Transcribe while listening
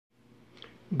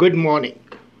Good morning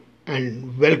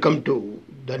and welcome to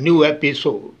the new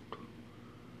episode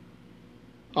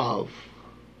of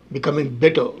Becoming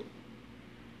Better.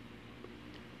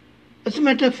 As a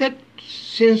matter of fact,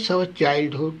 since our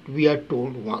childhood, we are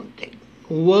told one thing: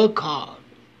 work hard,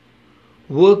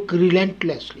 work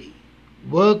relentlessly,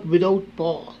 work without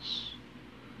pause,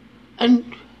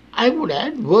 and I would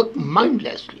add, work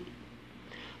mindlessly.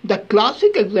 The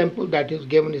classic example that is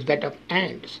given is that of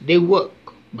ants. They work,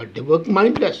 but they work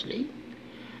mindlessly,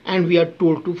 and we are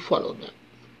told to follow them.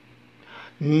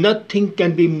 Nothing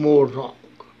can be more wrong.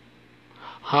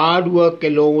 Hard work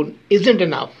alone isn't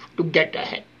enough to get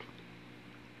ahead.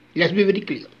 Let's be very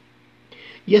clear.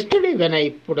 Yesterday, when I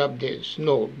put up this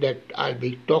note that I'll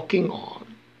be talking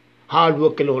on hard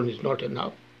work alone is not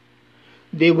enough,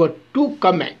 there were two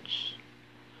comments.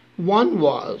 One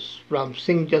was from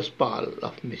Singh Jaspal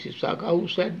of Mississauga, who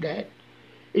said that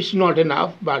it's not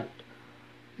enough, but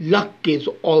luck is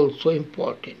also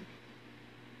important.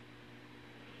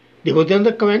 There was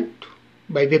another comment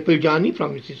by Vipul Jani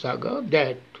from Mississauga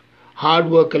that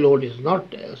hard work alone is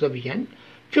not sufficient.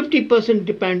 50%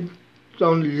 depends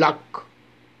on luck,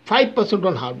 5%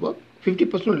 on hard work,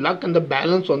 50% on luck, and the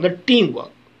balance on the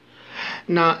teamwork.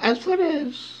 Now, as far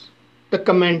as the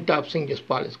comment of Singh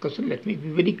Jaspal is concerned, let me be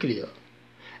very clear.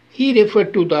 He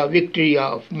referred to the victory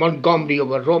of Montgomery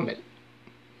over Rommel.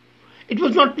 It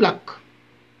was not luck.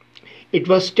 It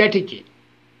was strategy.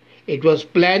 It was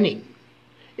planning.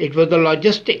 It was the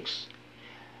logistics.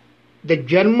 The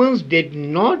Germans did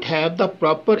not have the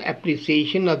proper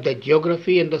appreciation of the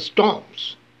geography and the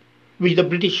storms which the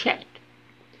British had.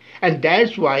 And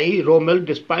that's why Rommel,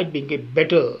 despite being a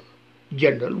better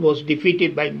general, was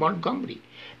defeated by Montgomery.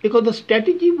 Because the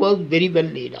strategy was very well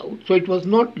laid out. So it was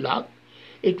not luck,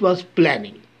 it was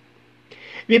planning.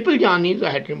 Vipul Jani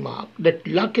had remarked that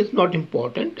luck is not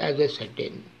important, as I said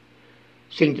in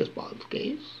Singh Jaspal's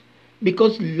case,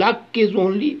 because luck is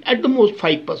only at the most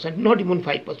 5%, not even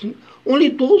 5%. Only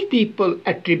those people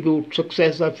attribute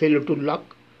success or failure to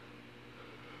luck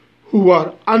who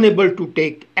are unable to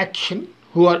take action,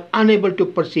 who are unable to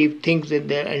perceive things in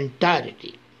their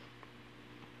entirety.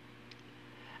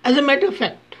 As a matter of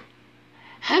fact,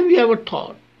 have you ever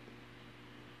thought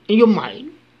in your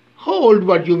mind, how old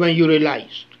were you when you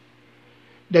realized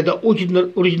that the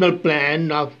original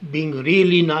plan of being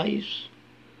really nice,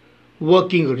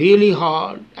 working really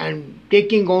hard, and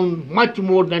taking on much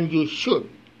more than you should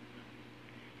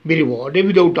be rewarded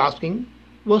without asking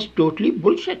was totally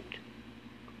bullshit?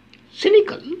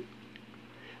 Cynical,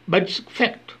 but it's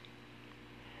fact.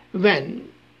 When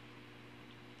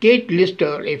Kate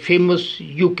Lister, a famous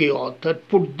UK author,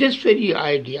 put this very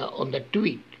idea on the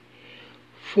tweet,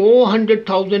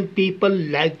 400,000 people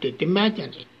liked it.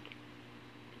 Imagine it.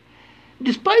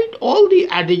 Despite all the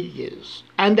adages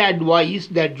and the advice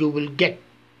that you will get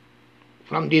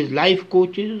from these life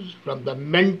coaches, from the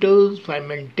mentors, from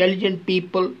intelligent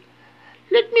people,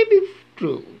 let me be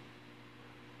true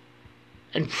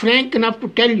and frank enough to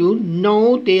tell you,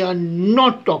 no, they are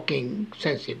not talking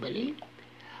sensibly.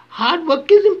 Hard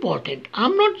work is important.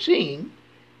 I'm not saying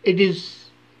it is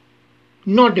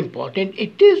not important.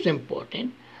 It is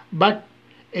important, but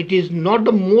it is not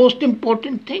the most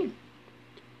important thing.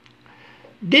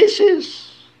 This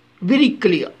is very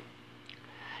clear.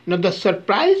 Now, the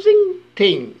surprising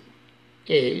thing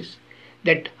is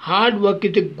that hard work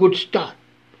is a good start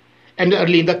and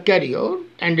early in the career,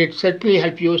 and it certainly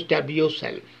helps you establish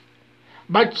yourself.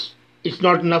 But it's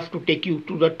not enough to take you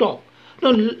to the top.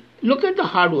 Now, look at the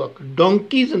hard work.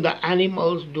 Donkeys and the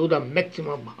animals do the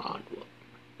maximum hard work.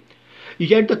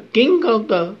 Yet the king of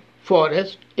the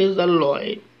forest is a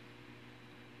lion,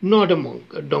 not a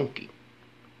monk, a donkey.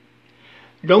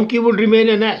 Donkey would remain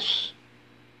an ass.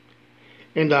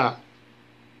 In our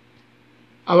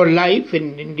life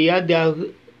in India, there are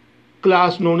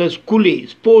class known as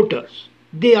coolies, porters.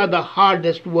 They are the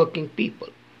hardest working people.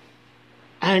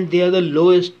 And they are the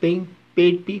lowest paid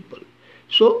people.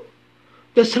 So,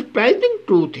 the surprising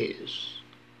truth is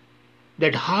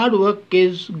that hard work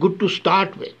is good to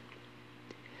start with.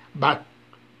 But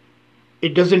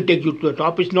it doesn't take you to the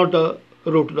top. It's not a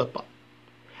road to the top.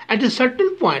 At a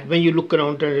certain point, when you look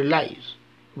around and realize,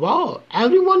 wow,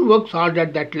 everyone works hard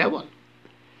at that level.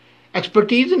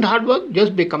 Expertise and hard work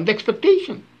just become the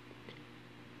expectation.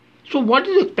 So what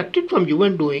is expected from you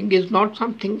and doing is not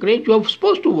something great. You are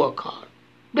supposed to work hard.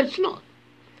 That's not.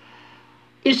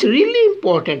 It's really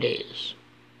important is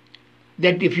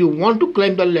that if you want to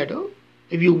climb the ladder,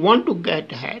 if you want to get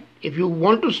ahead, if you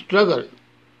want to struggle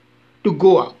to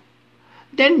go up,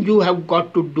 then you have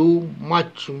got to do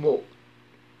much more.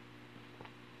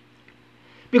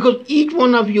 Because each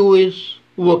one of you is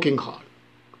working hard.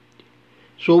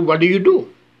 So what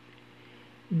do?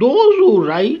 Those who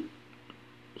rise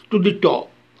to the top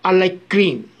are like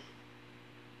cream,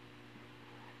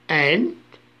 and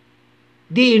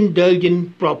they indulge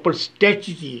in proper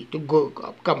strategy to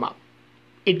come up.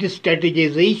 It is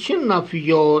strategization of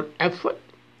your effort,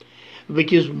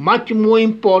 which is much more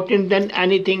important than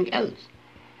anything else.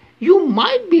 You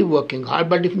might be working hard,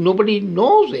 but if nobody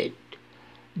knows it,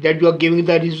 that you are giving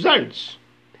the results,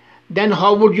 then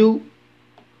how would you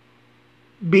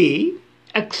be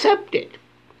accepted?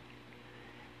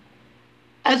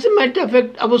 As a matter of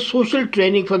fact, our social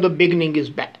training from the beginning is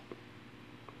bad.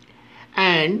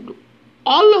 And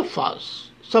all of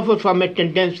us suffer from a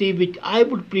tendency which I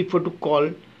would prefer to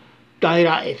call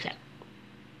Tyra effect.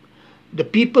 The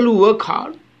people who work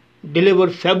hard, deliver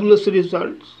fabulous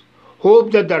results,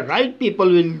 hope that the right people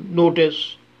will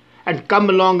notice and come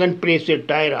along and place a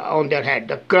Tyra on their head,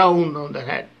 the crown on their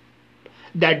head.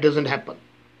 That doesn't happen.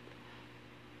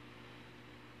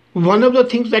 One of the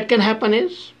things that can happen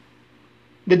is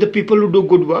that the people who do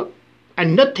good work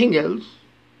and nothing else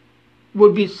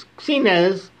would be seen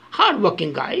as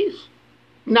hard-working guys,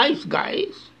 nice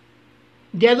guys.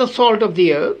 They are the salt of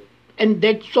the earth, and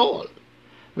that's all.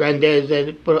 When there is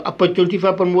an opportunity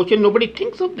for promotion, nobody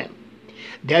thinks of them.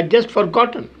 They are just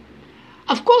forgotten.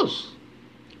 Of course,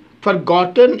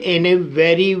 forgotten in a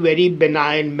very, very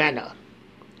benign manner.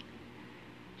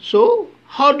 So,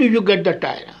 how do you get the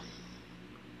Tyra?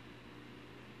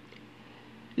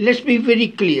 Let's be very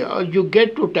clear. You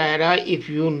get to Tyra if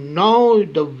you know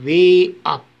the way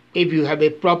up, if you have a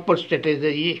proper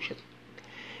strategization,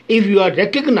 if you are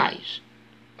recognized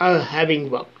as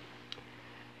having work.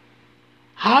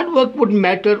 Hard work would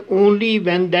matter only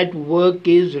when that work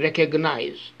is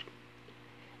recognized.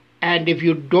 And if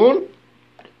you don't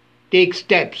take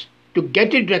steps to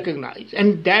get it recognized,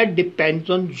 and that depends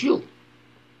on you.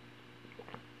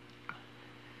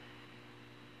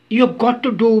 You've got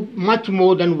to do much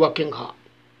more than working hard.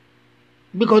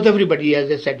 Because everybody, as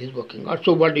I said, is working hard.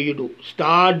 So what do?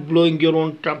 Start blowing your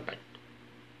own trumpet.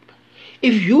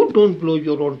 If you don't blow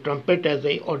your own trumpet, as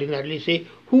I ordinarily say,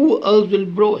 who else will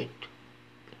blow it?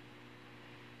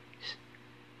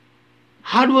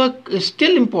 Hard work is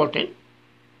still important,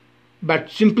 but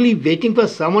simply waiting for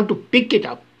someone to pick it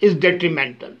up is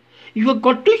detrimental. You have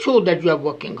got to show that you are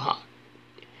working hard.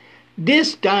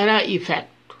 This Tyra effect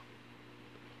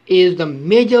is the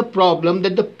major problem,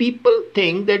 that the people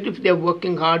think that if they are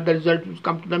working hard, the result will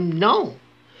come to them. No.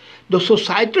 The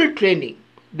societal training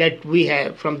that we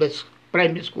have from the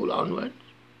primary school onwards,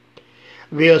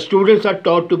 where students are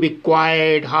taught to be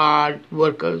quiet, hard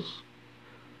workers,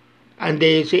 and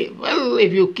they say, well,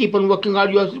 if you keep on working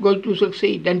hard, you are going to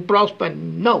succeed and prosper.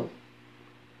 No.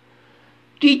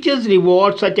 Teachers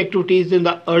reward such activities in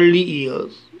the early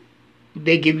years.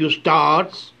 They give you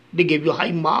stars, they give you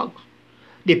high marks,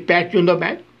 they pat you on the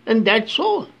back, and that's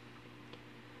all.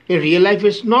 In real life,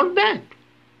 it's not that.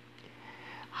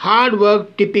 Hard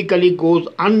work typically goes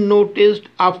unnoticed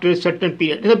after a certain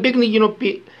period. In the beginning,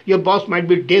 your boss might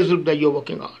be dazzled that you're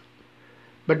working hard.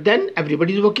 But then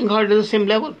everybody is working hard at the same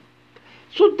level.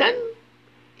 So then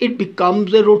it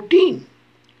becomes a routine.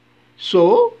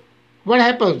 So what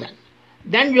happens then?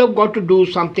 Then you have got to do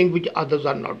something which others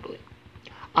are not doing.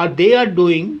 Or they are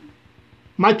doing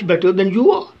much better than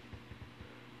you are.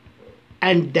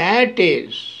 And that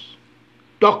is,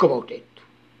 talk about it.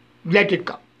 Let it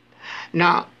come.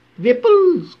 Now,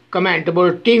 Vipul's comment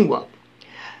about teamwork.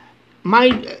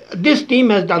 This team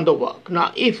has done the work.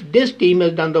 Now, if this team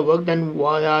has done the work, then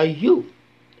why are you?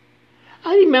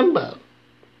 I remember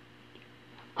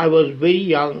I was very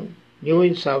young, new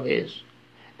in service.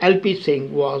 L.P.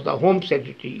 Singh was the Home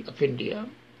Secretary of India.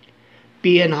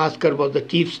 P.N. Haskar was the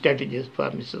Chief Strategist for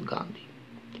Mrs. Gandhi.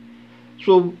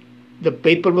 So the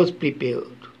paper was prepared.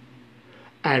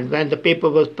 And when the paper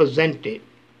was presented,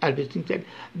 L.P. Singh said,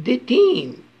 the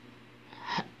team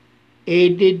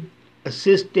aided,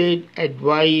 assisted,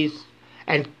 advised,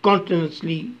 and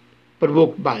continuously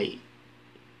provoked by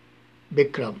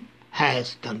Bikram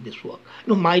has done this work.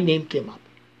 No, my name came up.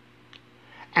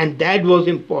 And that was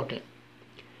important.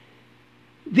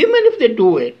 Women, if they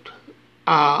do it,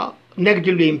 are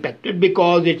negatively impacted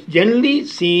because it's generally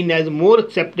seen as more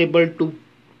acceptable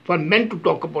for men to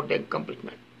talk about their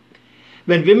accomplishment.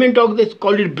 When women talk, they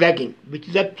call it bragging, which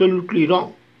is absolutely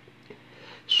wrong.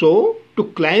 So, to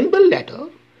climb the ladder,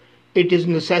 it is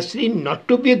necessary not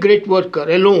to be a great worker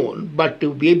alone, but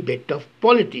to be a bit of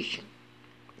politician.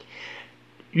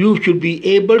 You should be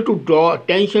able to draw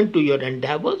attention to your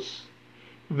endeavors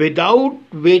without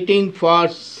waiting for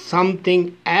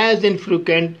something as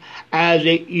infrequent as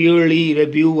a yearly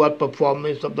review or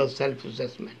performance of the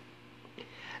self-assessment.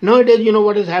 Nowadays, you know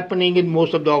what is happening in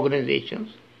most of the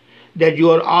organizations? That you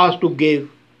are asked to give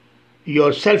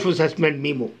your self-assessment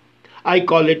memo. I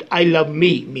call it I love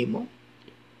me memo.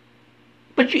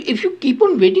 But if you keep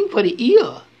on waiting for a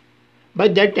year, by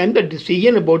that time the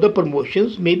decision about the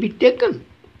promotions may be taken.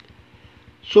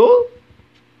 So,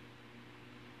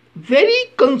 very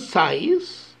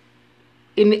concise,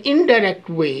 in an indirect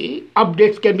way,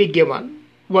 updates can be given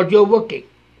what you're working.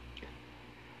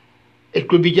 It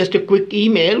could be just a quick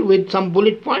email with some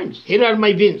bullet points. Here are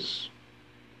my wins.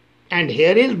 And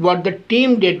here is what the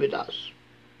team did with us.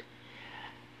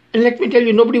 And let me tell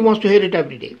you, nobody wants to hear it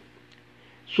every day.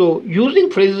 So using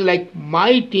phrases like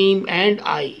my team and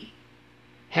I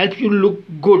helps you look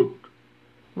good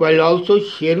while also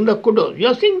sharing the kudos.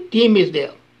 You're saying team is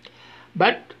there.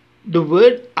 But the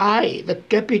word I, the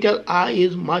capital I,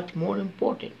 is much more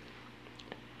important.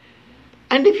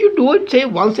 And if you do it, say,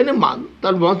 once in a month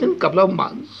or once in a couple of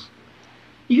months,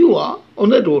 you are on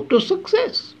the road to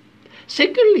success.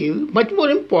 Secondly, much more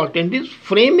important is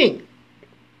framing.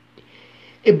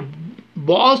 A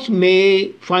boss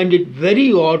may find it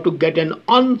very odd to get an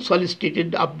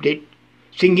unsolicited update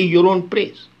singing your own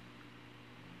praise.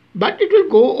 But it will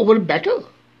go over better.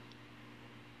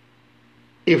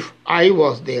 If I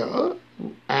was there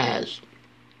as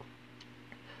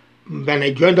when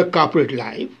I joined the corporate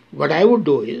life, what I would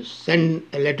do is send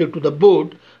a letter to the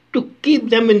board to keep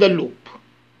them in the loop.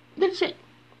 That's it.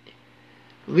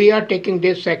 We are taking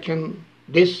this action,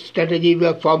 this strategy we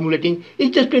are formulating.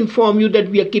 It's just to inform you that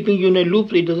we are keeping you in a loop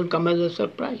so it doesn't come as a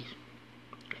surprise.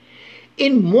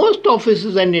 In most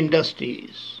offices and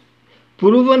industries,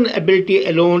 proven ability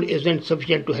alone isn't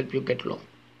sufficient to help you get along.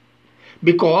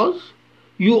 Because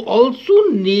you also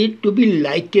need to be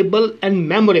likable and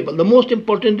memorable. The most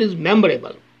important is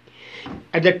memorable.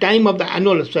 At the time of the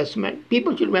annual assessment,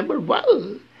 people should remember,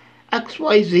 well,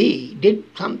 XYZ did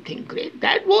something great.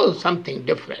 That was something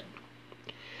different.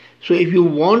 So if you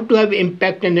want to have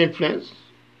impact and influence,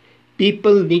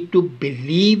 people need to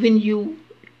believe in you,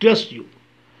 trust you.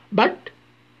 But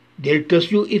they'll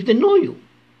trust you if they know you.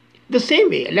 The same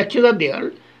way, elections are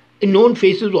there, a known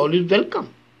face is always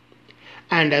welcome.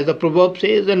 And as the proverb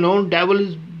says, a known devil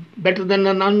is better than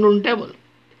an unknown devil.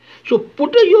 So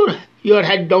put your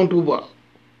head down to work.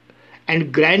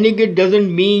 And grinding it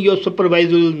doesn't mean your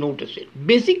supervisor will notice it.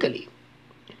 Basically,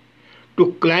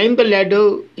 to climb the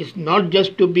ladder is not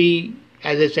just to be,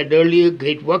 as I said earlier, a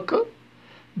great worker,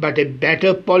 but a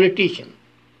better politician.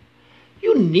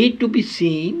 You need to be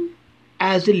seen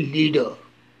as a leader.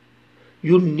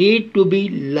 You need to be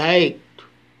liked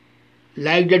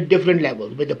at different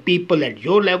levels, by the people at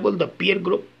your level, the peer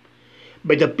group,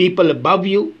 by the people above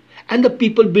you, and the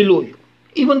people below you.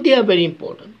 Even they are very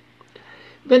important.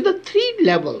 When the three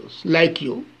levels like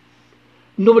you,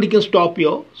 nobody can stop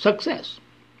your success.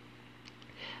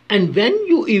 And when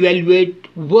you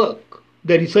evaluate work,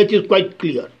 the research is quite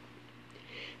clear.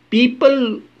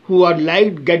 People who are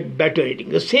liked get better rating,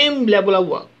 the same level of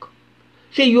work.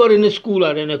 Say you are in a school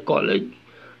or in a college,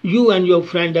 you and your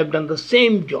friend have done the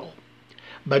same job.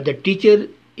 But the teacher,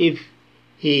 if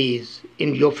he is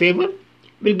in your favor,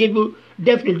 will give you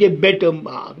definitely a better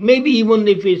mark. Maybe even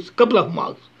if it's a couple of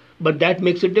marks, but that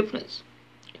makes a difference.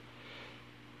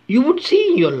 You would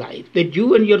see in your life that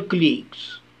you and your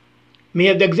colleagues may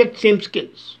have the exact same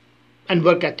skills and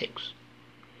work ethics.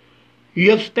 You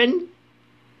have spent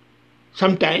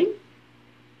some time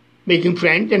making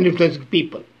friends and influencing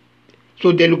people,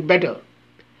 so they look better.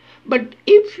 But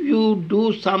if you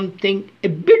do something a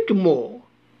bit more,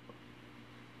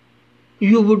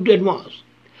 you would advance.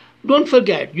 Don't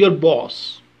forget, your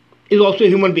boss is also a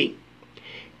human being.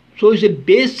 So it's a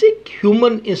basic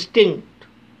human instinct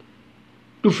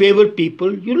to favor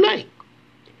people you like.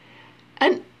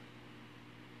 And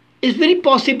it's very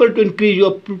possible to increase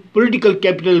your political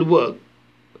capital work.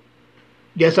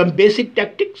 There are some basic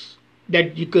tactics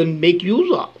that you can make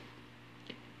use of.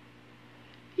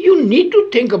 You need to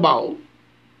think about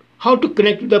how to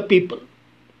connect with the people.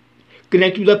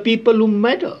 Connect with the people who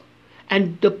matter.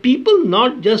 And the people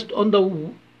not just on the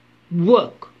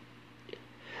work.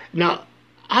 Now,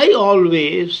 I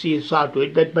always saw to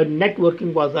it that my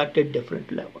networking was at a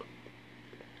different level.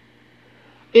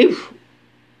 If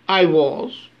I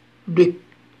was doing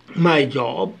my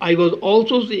job, I was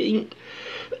also seeing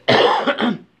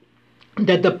that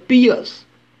the peers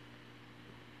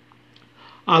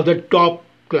of the top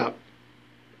club,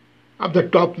 of the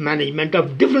top management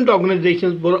of different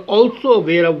organizations were also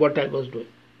aware of what I was doing.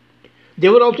 They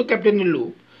were also kept in the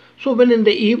loop. So when in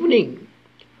the evening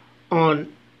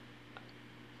on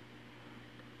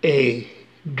a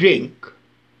drink,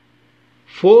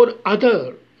 4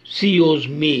 other CEOs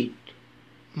meet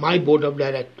my board of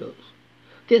directors,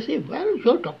 they say, well,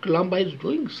 your Dr. Lamba is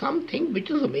doing something which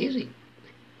is amazing.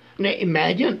 Now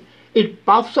imagine, it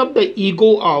puffs up the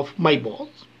ego of my boss.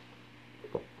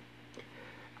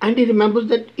 And he remembers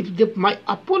that if my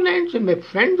opponents and my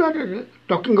friends are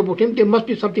talking about him, there must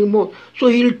be something more. So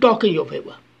he'll talk in your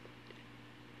favor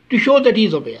to show that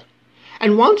he's aware.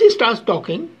 And once he starts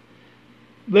talking,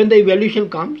 when the evaluation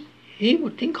comes, he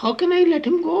would think, how can I let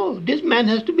him go? This man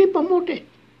has to be promoted.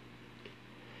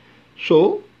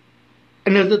 So,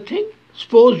 another thing,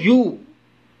 suppose you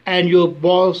and your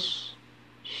boss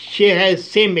share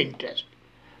same interest.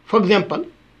 For example,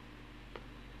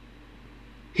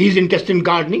 he's interested in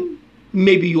gardening,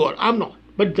 maybe you are, I'm not.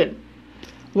 But then,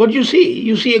 what you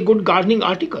see a good gardening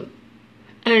article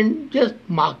and just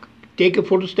take a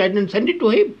photostat and send it to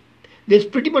him. This is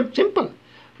pretty much simple.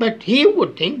 But he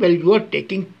would think, well, you are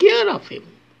taking care of him.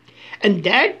 And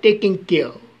that taking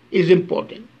care is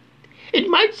important. It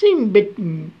might seem a bit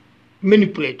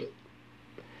manipulative.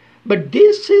 But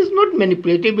this is not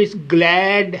manipulative, it's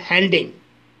glad handing.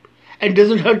 And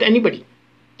doesn't hurt anybody.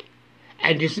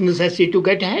 And it's a necessity to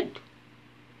get ahead.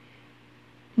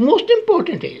 Most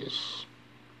important is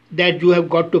that you have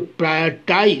got to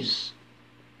prioritize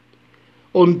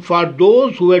for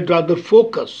those who had rather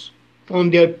focus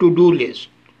on their to-do list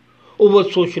over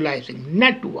socializing,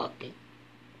 networking.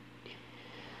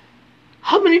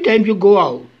 How many times you go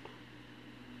out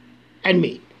and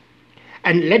meet?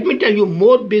 And let me tell you,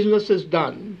 more business is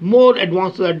done, more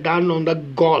advances are done on the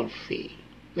golf field.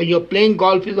 When you're playing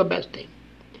golf is the best thing.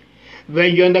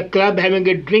 When you're in the club having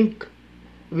a drink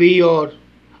with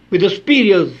the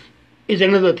superiors is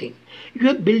another thing.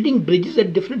 You are building bridges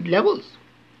at different levels.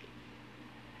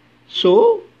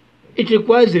 So, it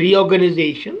requires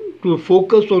reorganization to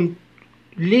focus on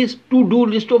to-do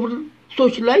list over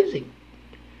socializing.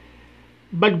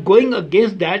 But going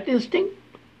against that instinct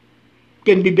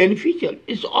can be beneficial.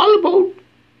 It's all about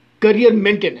career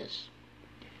maintenance.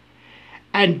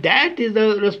 And that is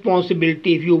the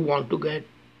responsibility if you want to get.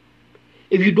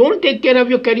 If you don't take care of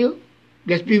your career,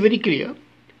 let's be very clear,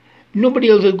 nobody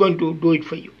else is going to do it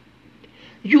for you.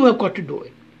 You have got to do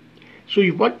it. So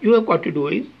what you have got to do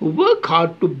is work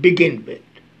hard to begin with.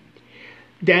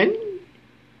 Then,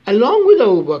 along with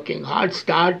our working hard,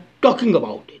 start talking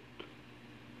about it.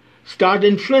 Start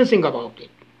influencing about it.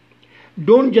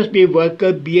 Don't just be a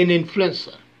worker, be an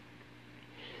influencer.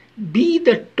 Be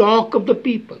the talk of the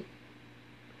people.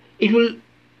 There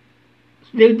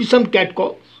will be some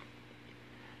catcalls.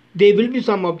 There will be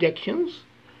some objections.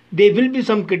 There will be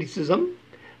some criticism.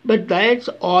 But that's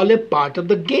all a part of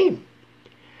the game.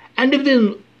 And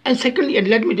secondly, and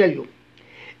let me tell you,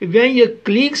 when your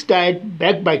colleagues start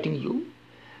backbiting you,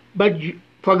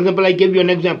 for example, I give you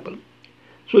an example.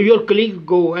 So your colleagues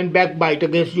go and backbite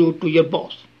against you to your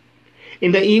boss.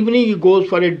 In the evening, he goes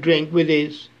for a drink with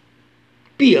his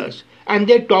peers and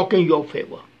they talk in your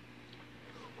favor.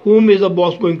 Whom is the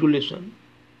boss going to listen?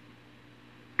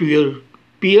 To your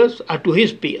peers or to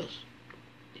his peers?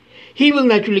 He will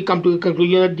naturally come to the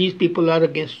conclusion that these people are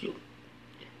against you.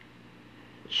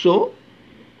 So,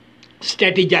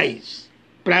 strategize,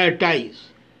 prioritize,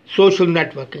 social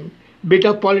networking, bit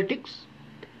of politics.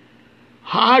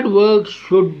 Hard work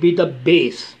should be the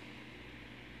base.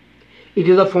 It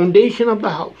is the foundation of the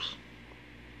house,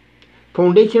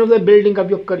 foundation of the building of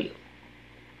your career.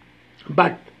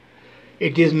 But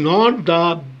it is not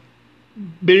the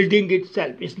building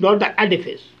itself, it's not the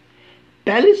edifice.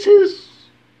 Palaces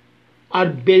are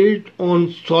built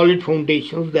on solid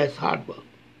foundations, that's hard work.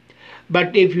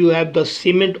 But if you have the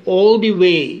cement all the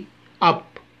way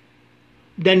up,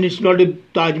 then it's not a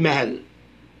Taj Mahal.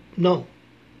 No.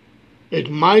 It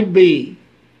might be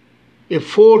a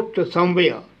fort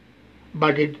somewhere,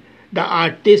 but the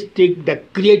artistic, the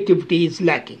creativity is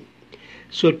lacking.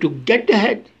 So to get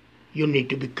ahead, you need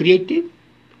to be creative.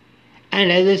 And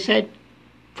as I said,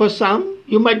 for some,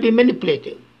 you might be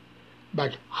manipulative.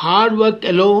 But hard work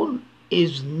alone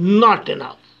is not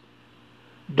enough.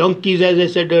 Donkeys, as I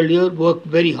said earlier, work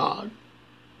very hard.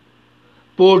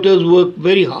 Porters work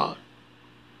very hard.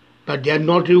 But they are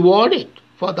not rewarded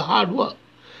for the hard work.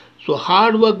 So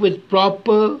hard work with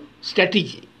proper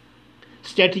strategy.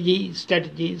 Strategy.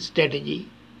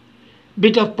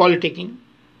 Bit of politicking.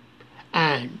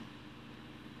 And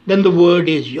then the word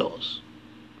is yours.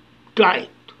 Try it.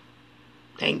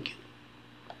 Thank you.